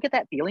 Do you still get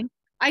that feeling?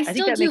 I I think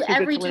still that do makes you a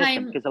good every clinician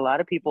time. because a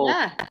lot of people.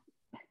 Yeah.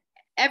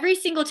 Every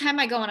single time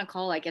I go on a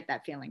call, I get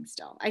that feeling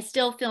still. I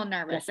still feel Yeah.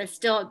 nervous. I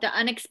still, the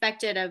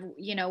unexpected of,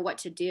 you know, what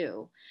to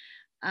do,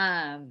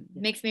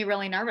 makes me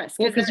really nervous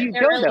Well, because because you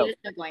there don't really know. is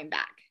no going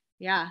back.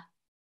 Yeah.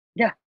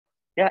 Yeah.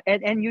 Yeah,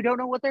 and you don't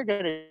know what they're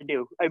gonna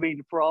do. I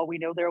mean, for all we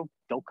know,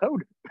 they'll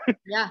code.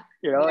 Yeah.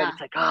 You know, and Yeah.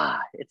 it's like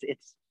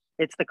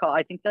it's the call.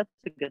 I think that's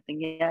a good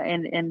thing. Yeah,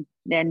 and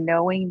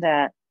knowing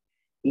that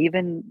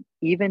even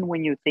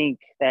when you think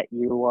that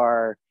you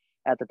are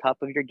at the top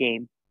of your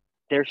game,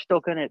 they're still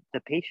gonna the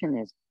patient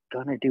is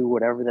gonna do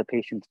whatever the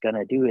patient's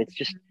gonna do. It's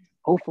just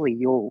hopefully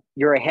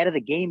you're ahead of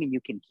the game and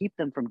you can keep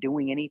them from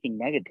doing anything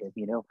negative,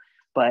 you know.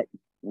 But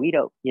we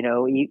don't, you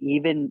know,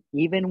 even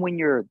when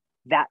you're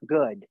that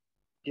good,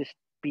 just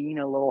being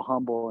a little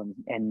humble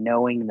and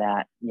knowing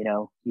that, you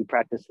know, you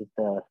practice at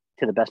the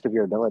to the best of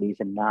your abilities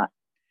and not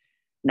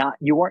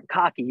you weren't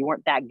cocky, you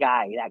weren't that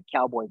guy, that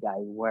cowboy guy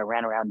who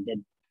ran around and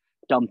did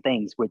dumb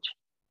things, which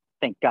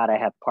thank God I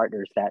have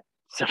partners that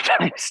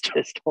sometimes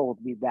just hold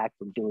me back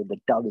from doing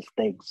the dumbest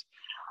things.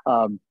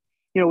 Um,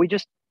 you know,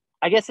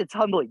 I guess it's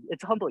humbling.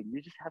 It's humbling.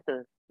 You just have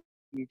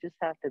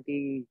to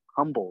be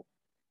humble.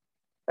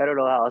 I don't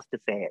know how else to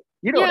say it.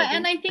 You know what I Yeah, mean?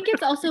 and I think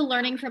it's also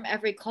learning from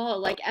every call.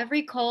 Like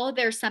every call,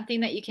 there's something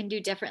that you can do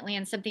differently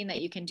and something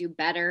that you can do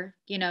better,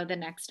 you know, the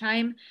next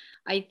time.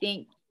 I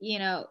think, you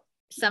know,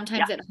 Yeah,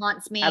 sometimes it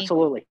haunts me.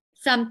 absolutely.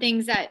 Some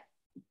things that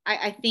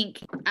I think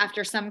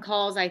after some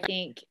calls, I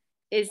think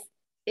is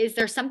is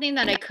there something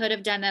that I could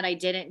have done that I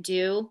didn't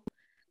do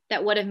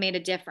that would have made a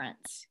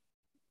difference?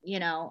 You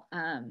know,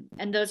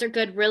 and those are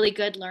good, really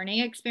good learning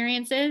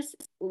experiences.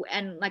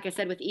 And like I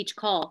said, with each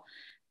call.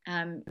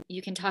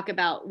 you can talk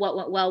about what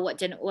went well, what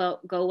didn't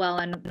go well,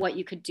 and what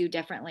you could do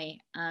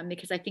differently.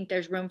 Because I think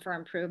there's room for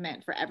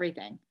improvement for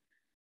everything.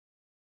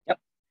 Yep.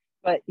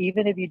 But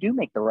even if you do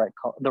make the right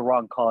call, the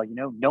wrong call,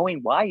 knowing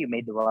why you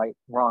made the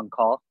wrong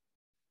call,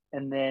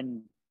 and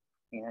then,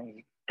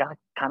 you gotta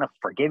kind of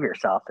forgive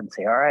yourself and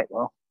say, all right,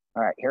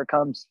 here it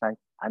comes.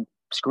 I'm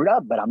screwed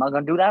up, but I'm not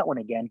going to do that one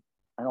again.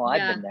 I know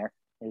I've been there.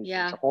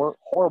 It's a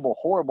horrible,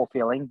 horrible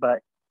feeling,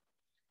 but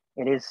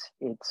it's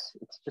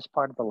just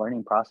part of the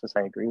learning process.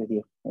 I agree with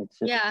you. It's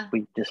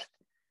just,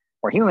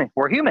 we're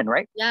human,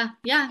 right? Yeah.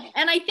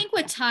 And I think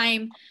with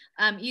time,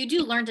 you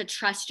do learn to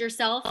trust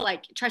yourself,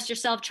 trust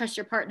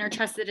your partner,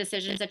 trust the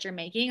decisions that you're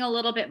making a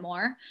little bit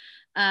more,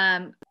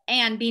 and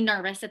be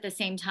nervous at the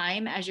same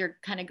time as you're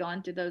kind of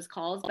going through those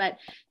calls, but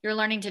you're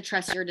learning to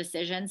trust your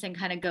decisions and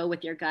kind of go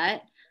with your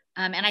gut.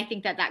 And I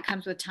think that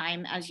comes with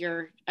time as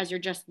you're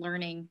just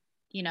learning,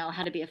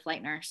 how to be a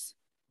flight nurse.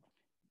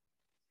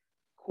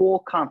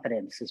 Cool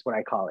confidence is what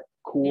I call it.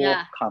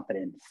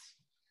 Confidence.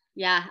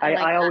 Yeah.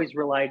 I always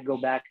go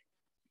back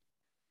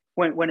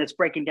when it's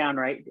breaking down,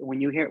 right?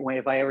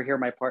 If I ever hear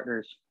my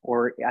partners,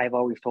 or I've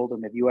always told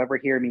them, if you ever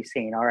hear me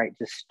saying, all right,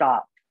 just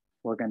stop,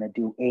 we're going to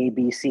do A,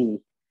 B, C.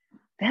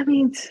 That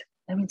means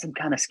I'm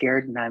kind of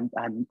scared, and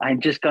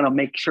I'm just going to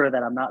make sure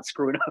that I'm not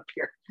screwing up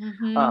here,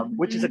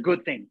 which is a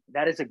good thing.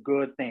 That is a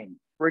good thing.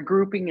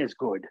 Regrouping is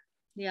good.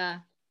 Yeah.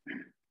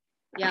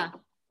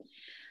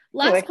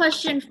 Last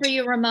question for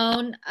you,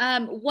 Ramon.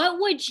 What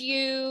would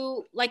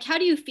you how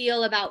do you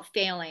feel about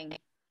failing?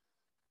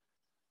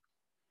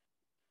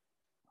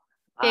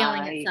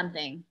 Failing at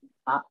something.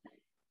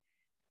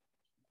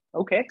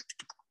 Okay.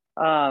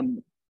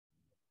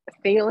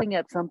 Failing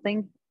at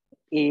something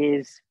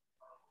is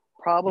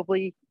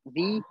probably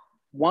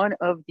one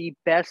of the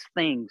best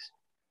things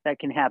that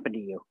can happen to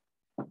you,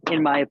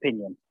 in my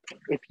opinion.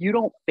 If you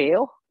don't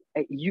fail,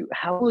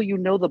 how will you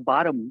know the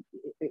bottom?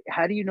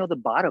 How do you know the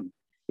bottom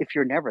if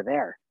you're never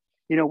there?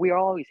 We are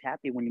always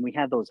happy when we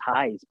have those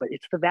highs, but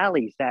it's the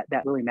valleys that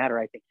really matter,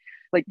 I think.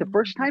 Like the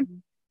first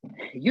time,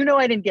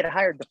 I didn't get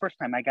hired the first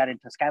time I got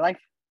into Skylife.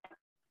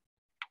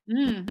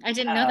 I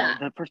didn't know that.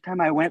 The first time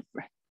I went,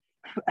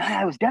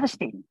 I was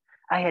devastated.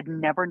 I had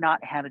never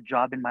not had a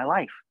job in my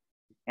life.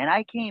 And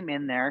I came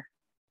in there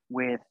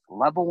with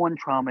level 1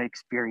 trauma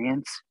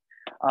experience,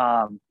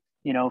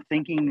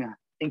 thinking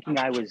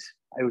I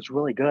was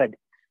really good.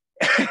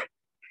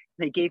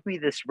 They gave me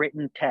this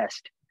written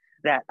test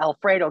that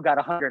Alfredo got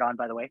 100 on,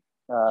 by the way.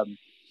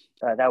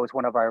 That was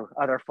one of our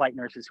other flight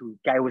nurses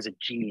guy was a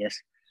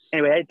genius.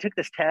 Anyway, I took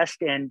this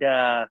test, and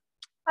I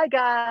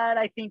got,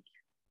 I think,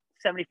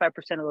 75%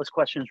 of those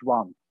questions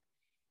wrong.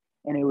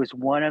 And it was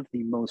one of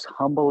the most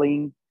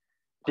humbling,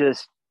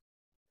 just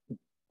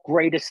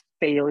greatest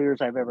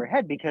failures I've ever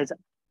had, because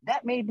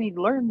that made me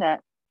learn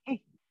that,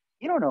 hey,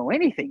 you don't know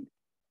anything.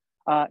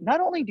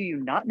 Not only do you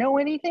not know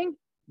anything,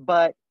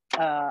 but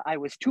I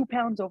was 2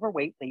 pounds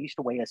overweight. They used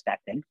to weigh us back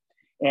then.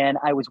 And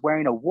I was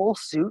wearing a wool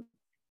suit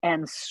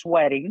and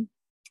sweating.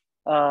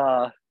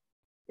 It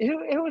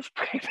was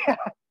pretty bad.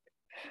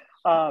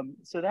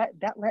 So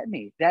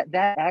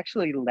that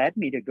actually led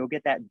me to go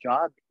get that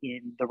job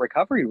in the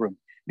recovery room,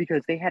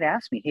 because they had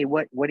asked me, hey,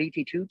 what ET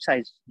tube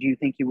size do you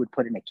think you would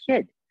put in a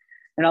kid?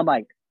 And I'm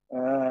like,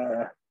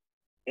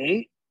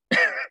 8.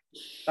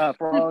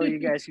 For all of you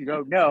guys who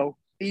don't know,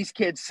 these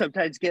kids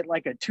sometimes get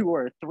like a 2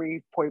 or a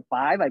 3.5.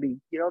 I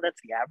mean,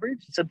 that's the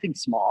average. Something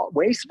small,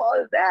 way smaller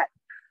than that.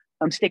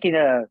 I'm sticking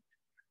a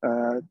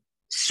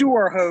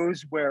sewer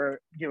hose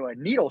where a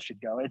needle should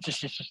go. It's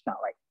just not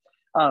right.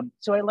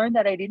 So I learned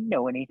that I didn't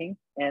know anything,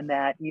 and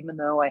that even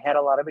though I had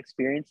a lot of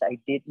experience, I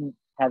didn't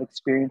have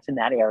experience in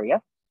that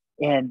area.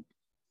 And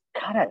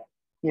kind of,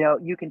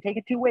 you can take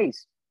it 2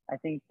 ways. I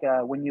think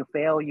when you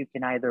fail, you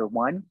can either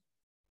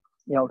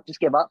just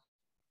give up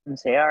and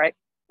say, all right,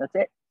 that's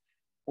it.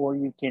 Or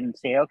you can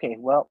say, okay,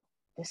 well,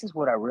 this is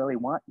what I really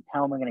want.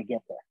 How am I going to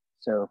get there?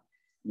 So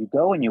you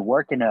go and you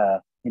work in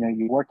a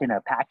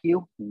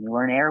PACU, and you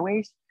learn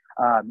airways.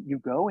 You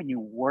go and you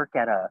work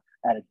at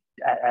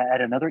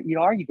another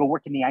ER. You go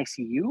work in the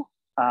ICU.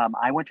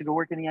 I went to go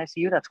work in the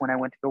ICU. That's when I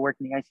went to go work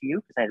in the ICU,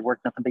 because I had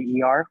worked nothing but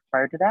ER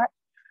prior to that.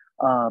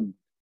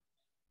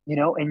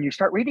 And you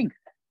start reading,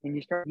 and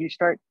you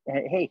start.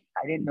 Hey,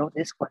 I didn't know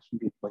this question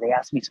before. They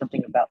asked me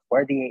something about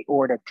where the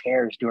aorta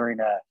tears during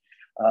a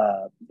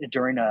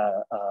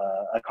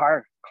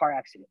car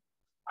accident.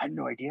 I had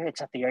no idea.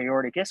 It's at the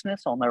aortic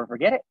isthmus. I'll never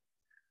forget it.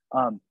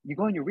 You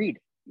go and you read,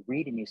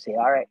 and you say,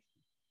 all right,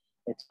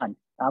 it's fun.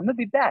 I'm going to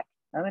be back.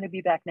 I'm going to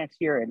be back next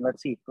year, and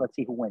let's see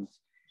who wins.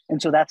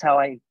 And so that's how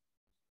I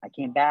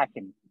came back,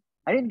 and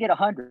I didn't get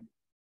 100,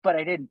 but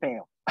I didn't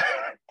fail.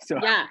 So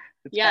that's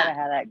kind of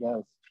how that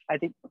goes.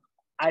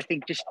 I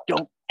think just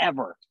don't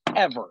ever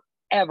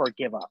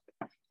give up.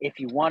 If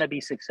you want to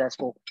be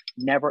successful,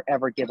 never,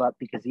 ever give up,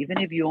 because even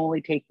if you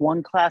only take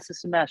 1 class a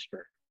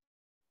semester,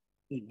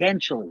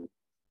 eventually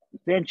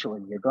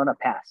you're going to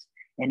pass.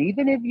 And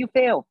even if you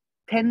fail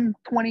 10,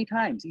 20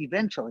 times,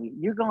 eventually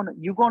you're going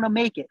to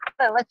make it.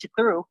 I let you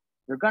through.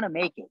 You're going to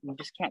make it. You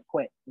just can't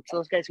quit. It's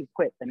those guys who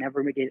quit that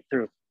never make it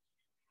through.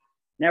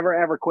 Never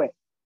ever quit.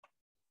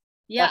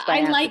 Yeah, Best I I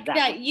answered like that.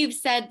 that you've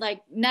said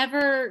like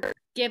never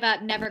give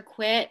up, never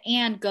quit,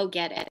 and go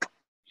get it.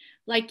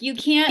 Like you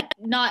can't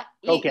not,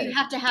 Go you, get you it.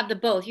 have to have the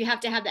both. You have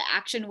to have the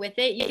action with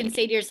it. You can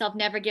say to yourself,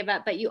 never give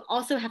up, but you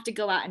also have to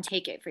go out and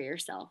take it for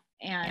yourself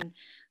and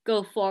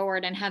go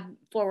forward and have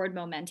forward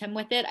momentum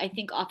with it. I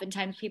think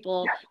oftentimes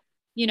people, Yeah.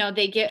 you know,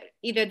 they get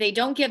either they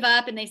don't give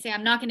up and they say,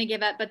 I'm not going to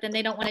give up, but then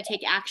they don't want to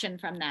take action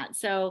from that.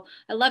 So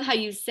I love how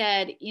you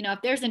said, you know,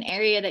 if there's an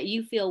area that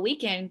you feel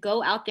weak in,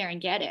 go out there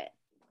and get it.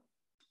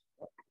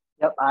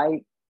 Yep.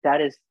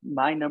 That is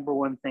my number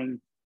one thing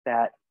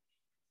that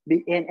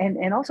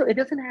and also it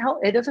doesn't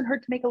help. It doesn't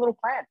hurt to make a little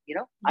plan. You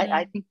know,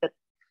 I think that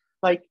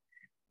like,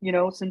 you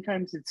know,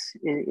 sometimes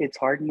it's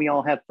hard and we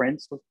all have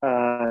friends.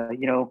 You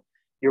know,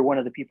 you're one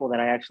of the people that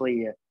I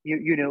actually,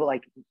 you know,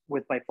 like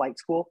with my flight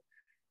school,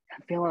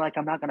 I'm feeling like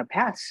I'm not going to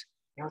pass.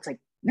 You know, it's like,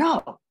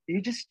 no,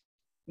 you just,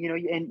 you know,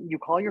 and you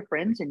call your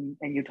friends and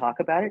you talk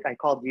about it. I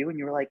called you and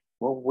you were like,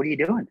 well, what are you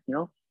doing? You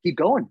know, keep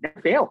going,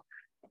 never fail.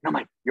 And I'm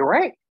like, you're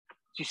right.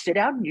 You sit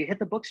down and you hit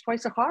the books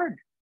twice as hard,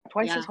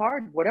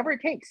 whatever it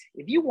takes.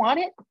 If you want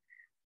it,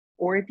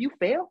 or if you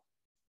fail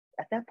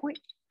at that point,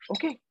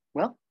 okay,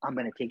 well, I'm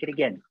going to take it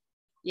again.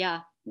 Yeah.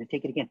 I'm going to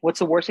take it again. What's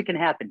the worst that can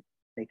happen?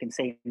 They can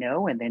say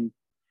no. And then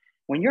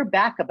when you're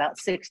back about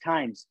 6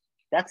 times,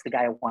 that's the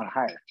guy I want to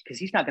hire because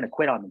he's not going to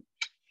quit on them.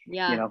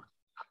 Yeah. You know?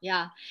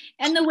 Yeah.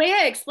 And the way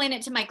I explain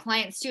it to my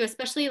clients too,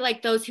 especially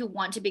like those who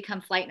want to become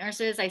flight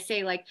nurses, I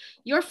say like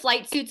your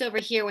flight suit's over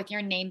here with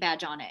your name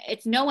badge on it.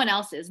 It's no one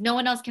else's. No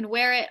one else can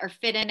wear it or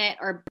fit in it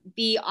or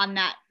be on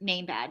that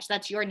name badge.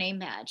 That's your name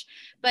badge.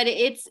 But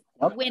it's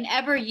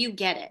whenever you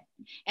get it.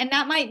 And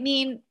that might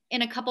mean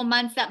in a couple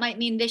months, that might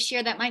mean this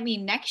year, that might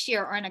mean next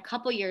year or in a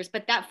couple years,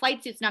 but that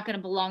flight suit's not going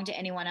to belong to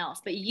anyone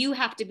else, but you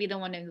have to be the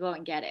one to go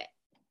and get it.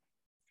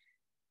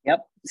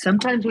 Yep.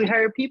 Sometimes we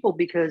hire people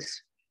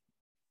because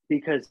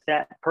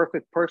that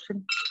perfect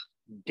person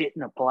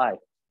didn't apply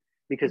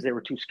because they were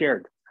too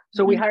scared.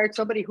 So we hired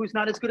somebody who's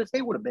not as good as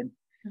they would have been.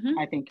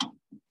 I think,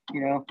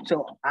 you know,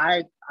 so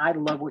I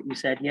love what you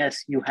said.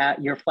 Yes, you have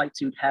your flight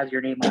suit has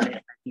your name on it.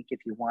 I think if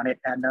you want it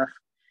enough,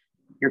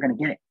 you're going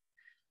to get it.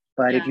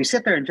 But if you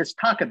sit there and just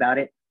talk about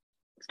it,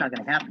 it's not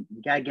going to happen.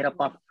 You got to get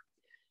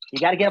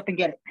up and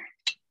get it.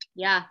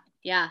 Yeah.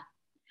 Yeah.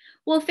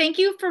 Well, thank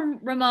you for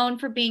Ramon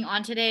for being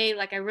on today.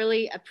 Like, I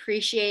really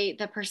appreciate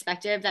the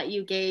perspective that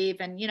you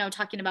gave and, you know,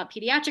 talking about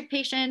pediatric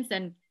patients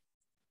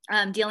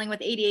and dealing with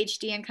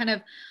ADHD and kind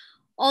of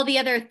all the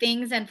other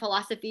things and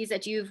philosophies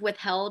that you've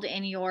withheld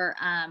in your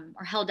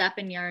or held up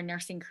in your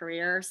nursing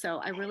career. So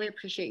I really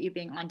appreciate you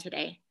being on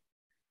today.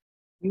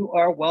 You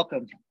are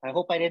welcome. I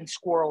hope I didn't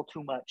squirrel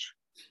too much.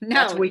 No,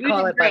 that's what we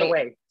call it, by the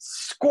way.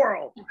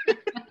 Squirrel.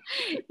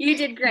 You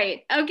did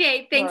great.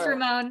 Okay. Thanks,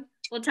 Ramon.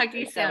 We'll talk to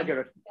you soon. Have a good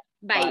one.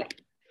 Bye.